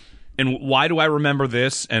to, and why do I remember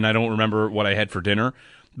this? And I don't remember what I had for dinner.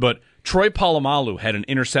 But Troy Polamalu had an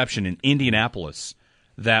interception in Indianapolis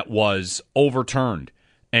that was overturned.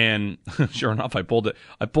 And sure enough, I pulled it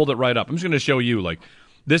right up. I'm just going to show you,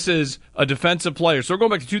 this is a defensive player. So we're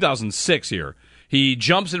going back to 2006 here. He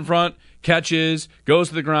jumps in front, catches, goes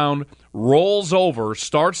to the ground, rolls over,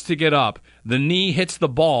 starts to get up. The knee hits the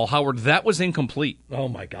ball. Howard, that was incomplete. Oh,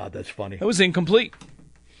 my God, that's funny. That was incomplete.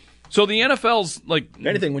 So the NFL's If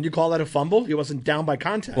anything, when you call that a fumble, he wasn't down by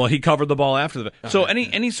contact. Well, he covered the ball after the... So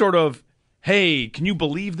any sort of, hey, can you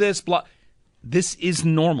believe this? This is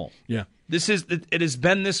normal. Yeah. It has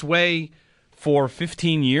been this way for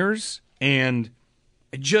 15 years, and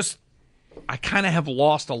I kind of have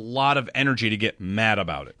lost a lot of energy to get mad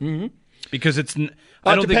about it. Mm-hmm. Because it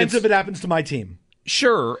depends if it happens to my team.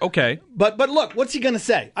 Sure, okay. But look, what's he going to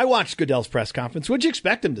say? I watched Goodell's press conference. What'd you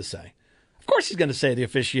expect him to say? Of course he's going to say the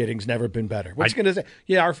officiating's never been better. What's he going to say?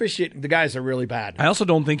 Yeah, our officiating, the guys are really bad. I also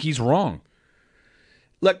don't think he's wrong.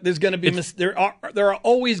 Look, there's going to be there are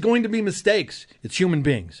always going to be mistakes. It's human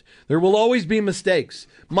beings. There will always be mistakes.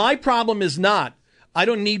 My problem is not I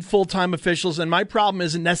don't need full-time officials, and my problem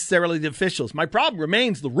isn't necessarily the officials. My problem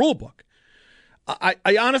remains the rule book.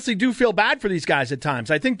 I honestly do feel bad for these guys at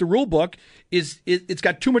times. I think the rule book it's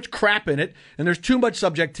got too much crap in it, and there's too much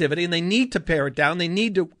subjectivity, and they need to pare it down. They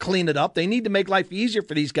need to clean it up. They need to make life easier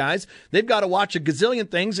for these guys. They've got to watch a gazillion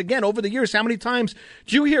things. Again, over the years, how many times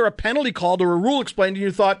do you hear a penalty called or a rule explained and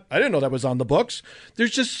you thought, I didn't know that was on the books?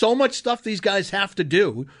 There's just so much stuff these guys have to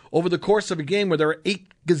do over the course of a game where there are 8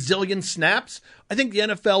 gazillion snaps. I think the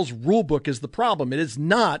NFL's rule book is the problem. It is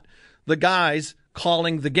not the guys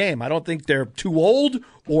calling the game. I don't think they're too old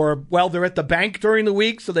or, well, they're at the bank during the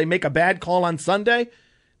week, so they make a bad call on Sunday.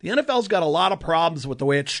 The NFL's got a lot of problems with the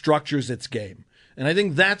way it structures its game. And I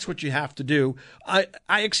think that's what you have to do. I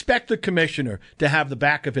expect the commissioner to have the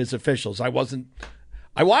back of his officials. I watched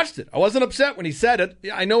it. I wasn't upset when he said it.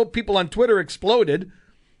 I know people on Twitter exploded.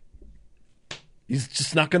 He's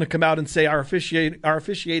just not going to come out and say our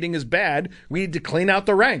officiating is bad. We need to clean out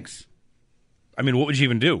the ranks. I mean, what would you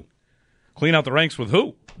even do? Clean out the ranks with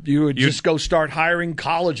who? You would just go start hiring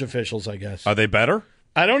college officials, I guess. Are they better?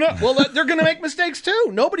 I don't know. Well, they're going to make mistakes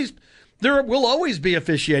too. There will always be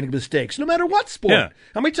officiating mistakes, no matter what sport. Yeah.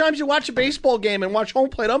 How many times you watch a baseball game and watch home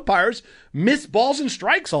plate umpires miss balls and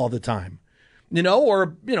strikes all the time?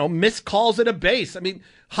 Or miss calls at a base. I mean,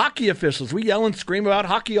 hockey officials, we yell and scream about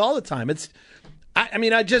hockey all the time.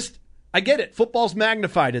 I get it. Football's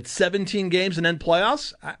magnified. It's 17 games and then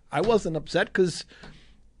playoffs. I wasn't upset because,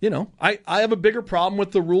 I have a bigger problem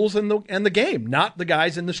with the rules and the game, not the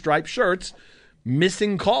guys in the striped shirts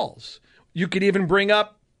missing calls. You could even bring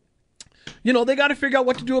up, they got to figure out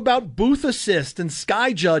what to do about booth assist and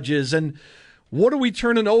sky judges and what are we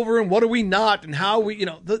turning over and what are we not and how we,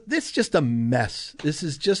 this is just a mess. This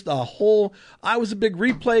is just a whole, I was a big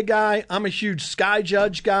replay guy. I'm a huge sky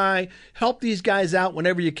judge guy. Help these guys out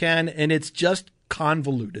whenever you can. And it's just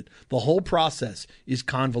convoluted. The whole process is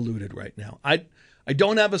convoluted right now. I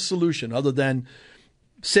don't have a solution other than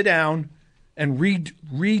sit down and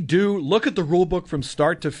redo, look at the rule book from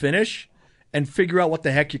start to finish and figure out what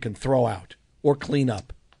the heck you can throw out or clean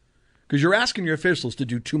up. Because you're asking your officials to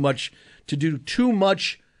do too much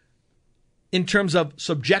in terms of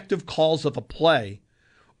subjective calls of a play,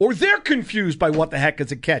 or they're confused by what the heck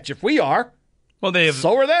is a catch. If we are,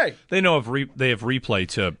 so are they. They know they have replay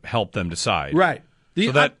to help them decide. Right.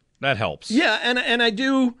 So that helps. Yeah, and I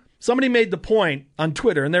do. Somebody made the point on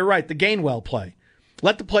Twitter, and they're right. The Gainwell play,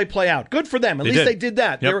 let the play out. Good for them. At least they did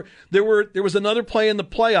that. Yep. There was another play in the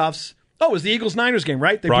playoffs. Oh, it was the Eagles-Niners game,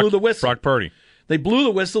 right? They blew the whistle. Brock Purdy. They blew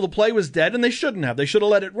the whistle. The play was dead, and they shouldn't have. They should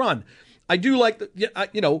have let it run. I do like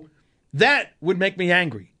that would make me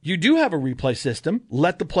angry. You do have a replay system.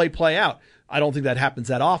 Let the play out. I don't think that happens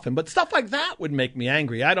that often, but stuff like that would make me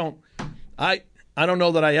angry. I don't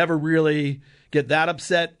know that I ever really get that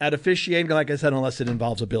upset at officiating, like I said, unless it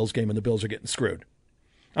involves a Bills game and the Bills are getting screwed.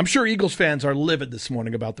 I'm sure Eagles fans are livid this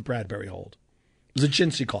morning about the Bradbury hold. It was a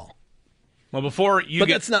chintzy call. Well,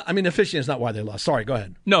 that's not. I mean, officiating is not why they lost. Sorry, go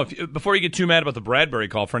ahead. No, before you get too mad about the Bradbury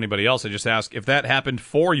call for anybody else, I just ask, if that happened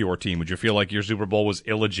for your team, would you feel like your Super Bowl was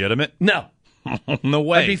illegitimate? No. No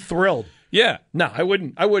way. I'd be thrilled. Yeah. No, I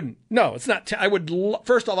wouldn't. No, it's not. I would.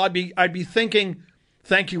 First of all, I'd be thinking,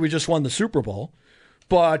 thank you, we just won the Super Bowl.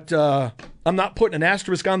 But I'm not putting an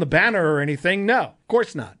asterisk on the banner or anything. No, of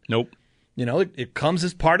course not. Nope. It comes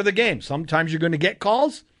as part of the game. Sometimes you're going to get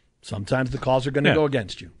calls. Sometimes the calls are going to go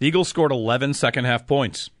against you. The Eagles scored 11 second-half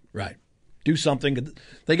points. Right. Do something.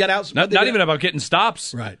 They got out. Not even about getting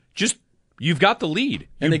stops. Right. Just, you've got the lead.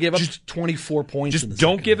 And they gave up 24 points. Just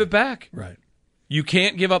don't give it back. Right. You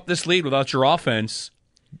can't give up this lead without your offense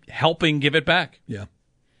helping give it back. Yeah.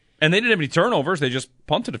 And they didn't have any turnovers. They just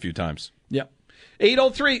punted a few times. Yeah.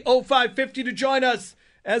 803-0550 to join us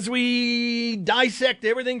as we dissect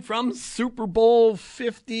everything from Super Bowl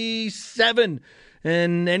 57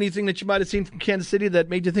 and anything that you might have seen from Kansas City that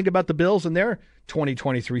made you think about the Bills and their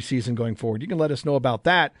 2023 season going forward. You can let us know about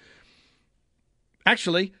that.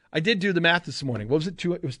 Actually, I did do the math this morning. What was it?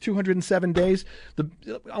 It was 207 days.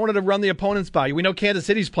 I wanted to run the opponents by you. We know Kansas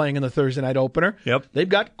City's playing in the Thursday night opener. Yep. They've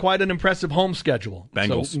got quite an impressive home schedule. Bengals.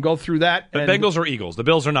 So we can go through that. The Bengals or Eagles. The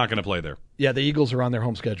Bills are not going to play there. Yeah, the Eagles are on their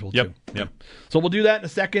home schedule, too. Yep. So we'll do that in a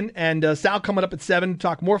second. And Sal coming up at 7 to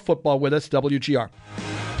talk more football with us, WGR.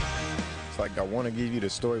 like I want to give you the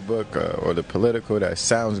storybook or the political that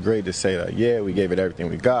sounds great to say like, yeah, we gave it everything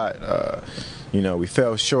we got. We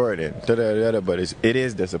fell short and but it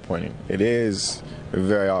is disappointing. It is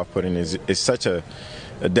very off-putting. It's such a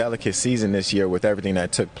delicate season this year with everything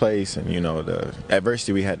that took place and, the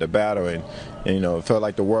adversity we had to battle and it felt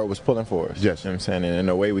like the world was pulling for us. Yes. You know what I'm saying? And in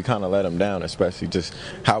a way we kind of let them down, especially just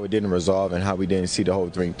how it didn't resolve and how we didn't see the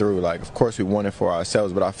whole thing through. Like, of course we wanted it for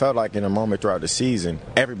ourselves, but I felt like in a moment throughout the season,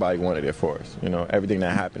 everybody wanted it for us. Everything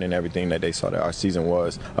that happened and everything that they saw that our season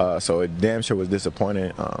was. So it damn sure was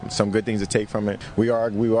disappointing. Some good things to take from it. We are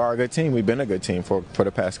a good team. We've been a good team for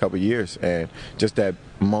the past couple of years. And just that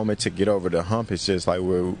moment to get over the hump, it's just like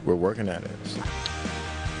we're working at it.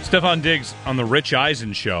 Stefon Diggs on the Rich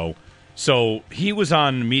Eisen show. So he was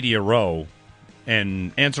on Media Row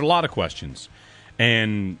and answered a lot of questions.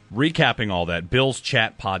 And recapping all that, Bill's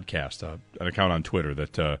Chat Podcast, an account on Twitter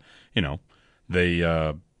that, they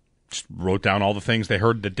just wrote down all the things they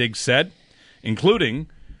heard that Diggs said, including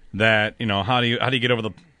that, how do you get over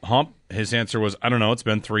the hump? His answer was, I don't know, it's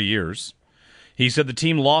been 3 years. He said the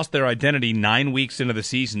team lost their identity 9 weeks into the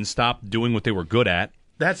season, stopped doing what they were good at.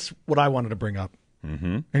 That's what I wanted to bring up.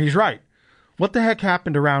 Mm-hmm. And he's right. What the heck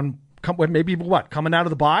happened around, coming out of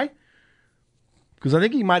the bye? Because I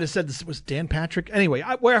think he might have said this was Dan Patrick. Anyway,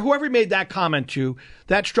 whoever made that comment to,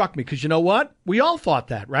 that struck me. Because you know what? We all thought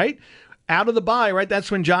that, right? Out of the bye, right? That's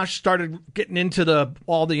when Josh started getting into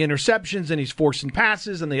all the interceptions and he's forcing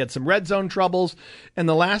passes and they had some red zone troubles. And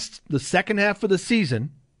the second half of the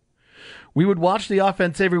season, we would watch the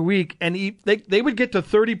offense every week, and they would get to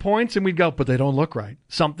 30 points, and we'd go, but they don't look right.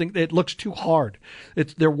 It looks too hard.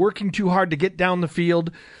 They're working too hard to get down the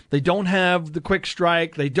field. They don't have the quick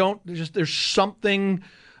strike. There's something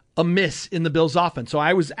amiss in the Bills' offense. So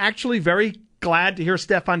I was actually very glad to hear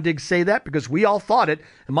Stefon Diggs say that because we all thought it.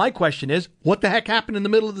 And my question is, what the heck happened in the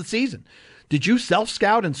middle of the season? Did you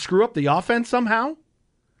self-scout and screw up the offense somehow?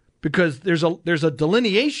 Because there's a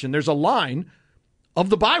delineation, there's a line of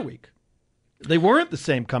the bye week. They weren't the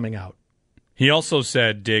same coming out. He also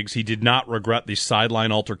said, Diggs, he did not regret the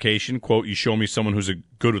sideline altercation. Quote, you show me someone who's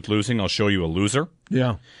good with losing, I'll show you a loser.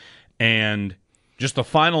 Yeah. And just a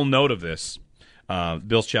final note of this,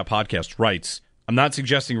 Bill's Chat Podcast writes, I'm not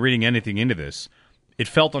suggesting reading anything into this. It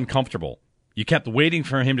felt uncomfortable. You kept waiting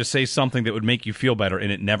for him to say something that would make you feel better,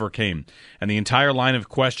 and it never came. And the entire line of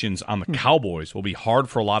questions on the Cowboys will be hard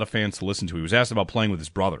for a lot of fans to listen to. He was asked about playing with his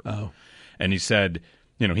brother. Oh. And he said,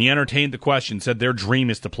 he entertained the question, said their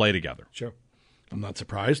dream is to play together. Sure. I'm not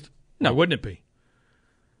surprised. No, wouldn't it be?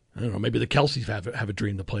 I don't know. Maybe the Kelceys have a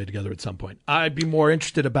dream to play together at some point. I'd be more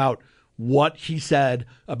interested about what he said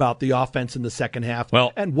about the offense in the second half.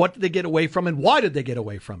 Well, and what did they get away from, and why did they get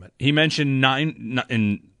away from it? He mentioned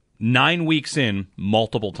 9 weeks in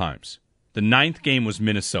multiple times. The 9th game was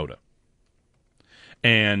Minnesota.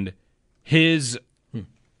 And his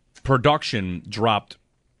production dropped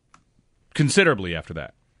considerably after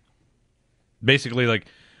that. Basically,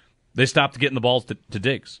 they stopped getting the balls to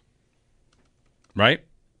Diggs. Right?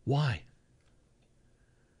 Why?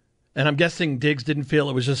 And I'm guessing Diggs didn't feel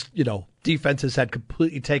it was just, defenses had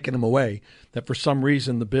completely taken him away. That for some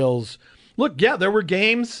reason the Bills... Look, yeah, there were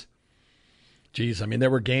games. There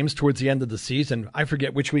were games towards the end of the season. I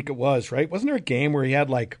forget which week it was, right? Wasn't there a game where he had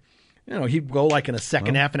he'd go in a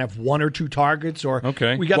second half and have 1 or 2 targets? Or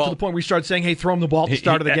we got to the point where we started saying, hey, throw him the ball at the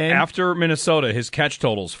start of the game. After Minnesota, his catch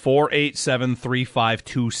totals, 4, 8, 7, 3, 5,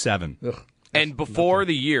 2, 7. Ugh, and before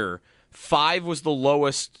the year, 5 was the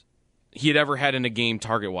lowest he had ever had in a game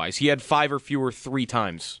target-wise. He had 5 or fewer 3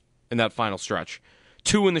 times in that final stretch.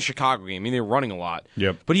 2 in the Chicago game. They were running a lot.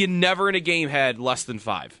 Yep. But he had never in a game had less than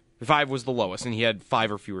 5. 5 was the lowest, and he had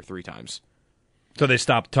 5 or fewer 3 times. So they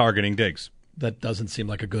stopped targeting Diggs. That doesn't seem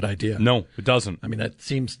like a good idea. No, it doesn't. That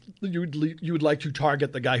seems you would like to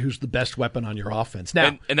target the guy who's the best weapon on your offense.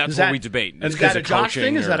 Now, and that's what we debate. Is that a Josh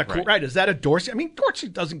thing? Is that right? Is that a Dorsey? Dorsey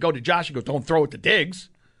doesn't go to Josh and go, "Don't throw it to Diggs."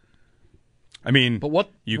 But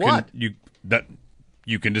what? You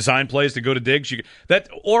can design plays to go to Diggs.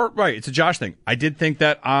 It's a Josh thing. I did think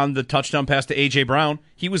that on the touchdown pass to A.J. Brown,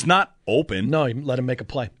 he was not open. No, he let him make a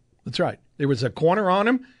play. That's right. There was a corner on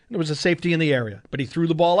him. There was a safety in the area, but he threw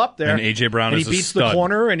the ball up there. And A.J. Brown is a stud. He beats the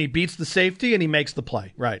corner, and he beats the safety, and he makes the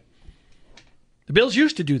play. Right. The Bills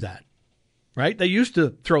used to do that, right? They used to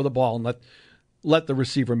throw the ball and let the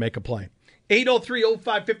receiver make a play.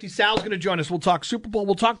 803-0550, Sal's going to join us. We'll talk Super Bowl.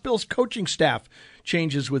 We'll talk Bills coaching staff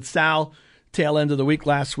changes with Sal. Tail end of the week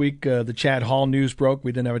last week, the Chad Hall news broke.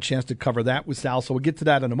 We didn't have a chance to cover that with Sal, so we'll get to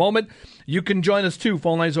that in a moment. You can join us, too.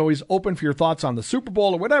 Phone line's always open for your thoughts on the Super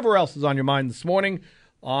Bowl or whatever else is on your mind this morning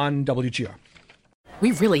on WGR.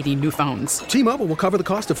 We really need new phones. T-Mobile will cover the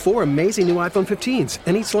cost of 4 amazing new iPhone 15s,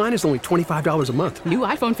 and each line is only $25 a month. New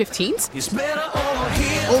iPhone 15s? It's better over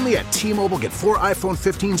here. Only at T-Mobile, get 4 iPhone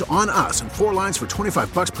 15s on us and 4 lines for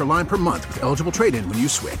 $25 per line per month with eligible trade-in when you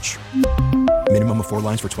switch. Minimum of 4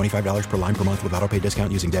 lines for $25 per line per month with autopay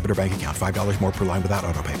discount using debit or bank account. $5 more per line without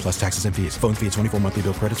autopay, plus taxes and fees. Phone fee at 24 monthly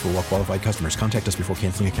bill credits for well-qualified customers. Contact us before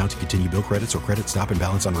canceling account to continue bill credits or credit stop and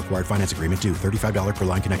balance on required finance agreement due. $35 per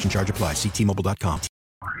line connection charge applies. See T-Mobile.com.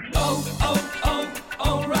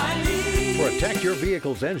 O'Reilly. Protect your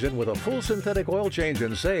vehicle's engine with a full synthetic oil change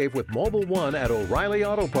and save with Mobil 1 at O'Reilly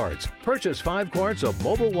Auto Parts. Purchase 5 quarts of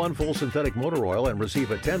Mobil 1 full synthetic motor oil and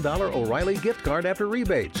receive a $10 O'Reilly gift card after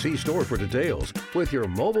rebate. See store for details. With your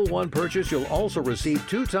Mobil 1 purchase, you'll also receive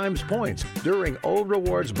 2 times points during O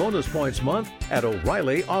Rewards Bonus Points Month at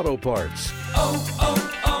O'Reilly Auto Parts.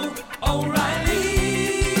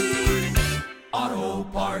 O'Reilly Auto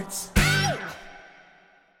Parts.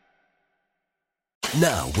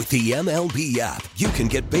 Now, with the MLB app, you can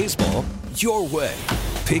get baseball your way.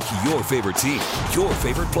 Pick your favorite team, your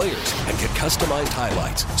favorite players, and get customized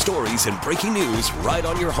highlights, stories, and breaking news right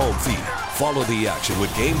on your home feed. Follow the action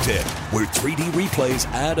with Game 10, where 3D replays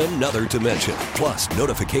add another dimension. Plus,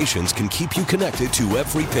 notifications can keep you connected to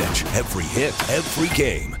every pitch, every hit, every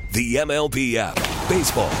game. The MLB app.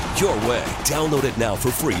 Baseball your way. Download it now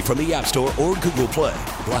for free from the App Store or Google Play.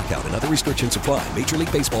 Blackout and other restrictions apply. Major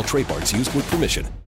League Baseball trademarks used with permission.